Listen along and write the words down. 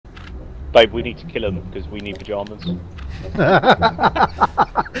Babe, we need to kill him because we need pyjamas. Okay.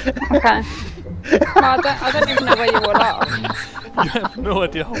 No, I don't even know where you all are. You have no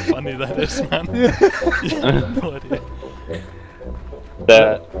idea how funny that is, man. You have no idea.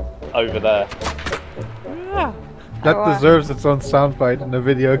 They're over there. Yeah. That deserves its own soundbite in a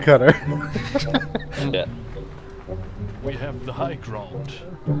video cutter. Yeah. We have the high ground.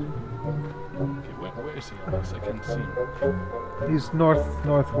 Okay, where is he, Alex? I can't see him. He's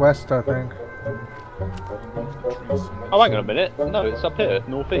northwest, I think. One of the trees. Oh, hang on a minute. No, it's up here,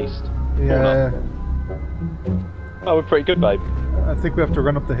 northeast. Yeah. Oh, we're pretty good, babe. I think we have to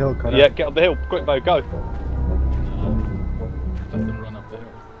run up the hill, Cutter. Yeah, get up the hill. Quick, babe, go. Let them run up the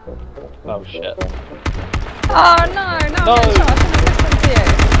hill. Oh, shit. Oh no, I'm getting shot. I shouldn't have listened to you.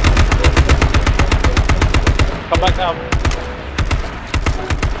 Come back down.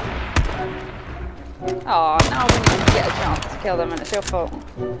 Oh, now we need to get a chance to kill them and it's your fault. I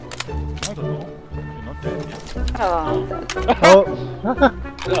don't know. You're not dead yet. Oh, I'm dead. Oh!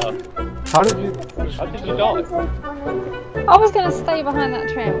 Yeah. How did you... How did you die? I was going to stay behind that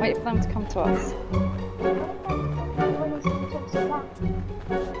tree and wait for them to come to us.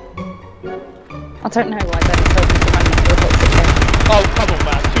 I don't know why they're so behind that little Oh, come on,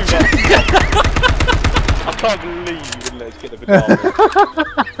 man. Too much. I can't believe you didn't let us get the pyjamas.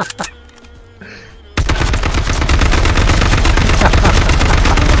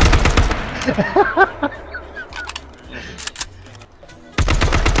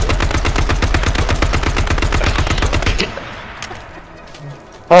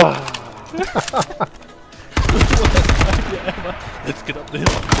 Let's get up the hill.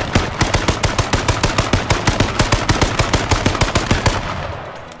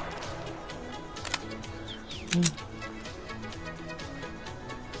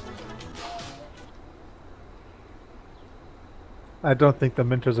 I don't think the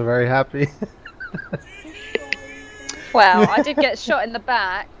Minters are very happy. Well, I did get shot in the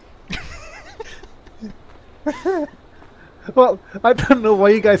back. Well, I don't know why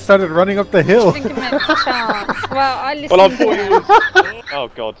you guys started running up the hill. I think it meant chance. Well, I listened Well, I to thought them. you was... Oh,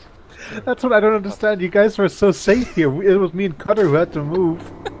 God. That's what I don't understand. You guys were so safe here. It was me and Cutter who had to move.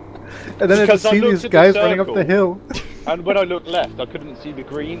 And then I Because just I see looked these at the guys running up the circle. hill. And when I looked left, I couldn't see the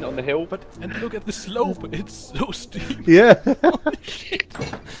green on the hill. And look at the slope. It's so steep. Yeah. Holy shit.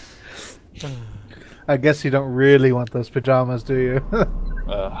 I guess you don't really want those pajamas, do you?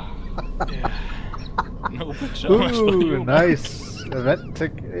 Yeah. No pajamas for Ooh, you, man. nice. Event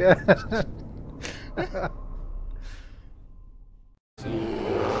ticket. Yeah.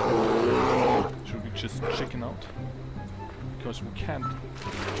 Should we just chicken out? Because we can't do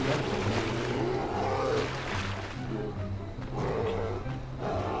anything.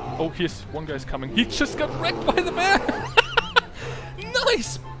 Oh, here's one guy's coming. He just got wrecked by the bear!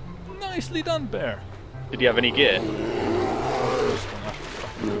 Nice! Nicely done, bear. Did you have any gear? First one, I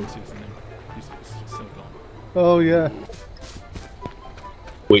couldn't see his name. He's still gone. Oh, yeah.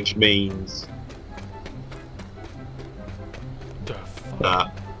 Which means The fuck?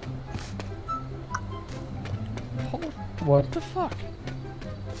 that What? The fuck?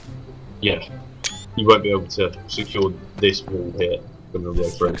 yeah, you won't be able to secure this wall here when we go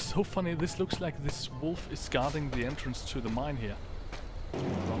This through. looks so funny. This looks like this wolf is guarding the entrance to the mine here.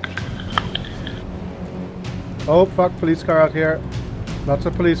 Oh, fuck. Police car out here. Lots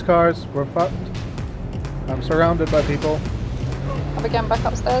of police cars. We're fucked. I'm surrounded by people. Are we going back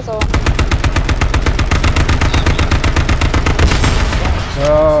upstairs or?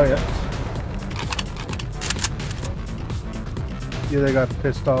 Oh, yeah. Yeah, they got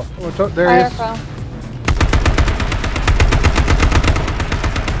pissed off. Oh, there he is. Well.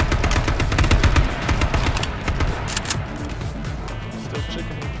 Still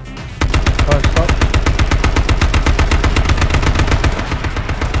checking. Oh, stop.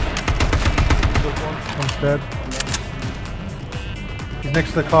 Still one. One's dead. He's next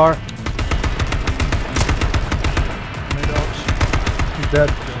to the car. Made out. He's dead.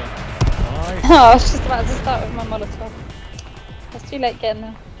 Nice. Oh, I was just about to start with my Molotov. It's too late getting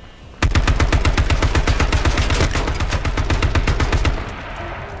there.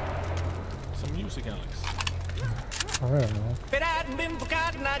 Some music, Alex. I don't know. If it hadn't been for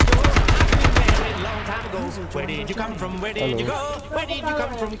Cotton Eye Joe, I'd been married a long time ago. Where did you come from? Where did you go? Where did you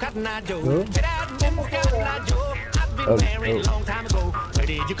come from, Cotton Eye Joe? Hello? If it hadn't been for Cotton Eye Joe, I'd been married a long time ago. Where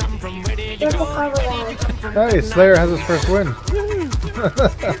did you come from? Where did you go? Where did you come from? Hey, Slayer has his first win.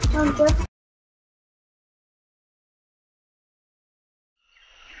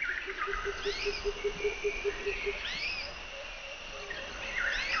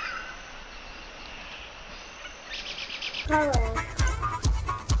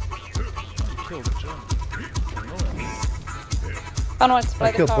 killed a German. I know it. I don't want to play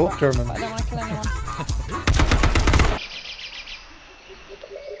I the killed car, both but Germans. I don't want to kill anyone.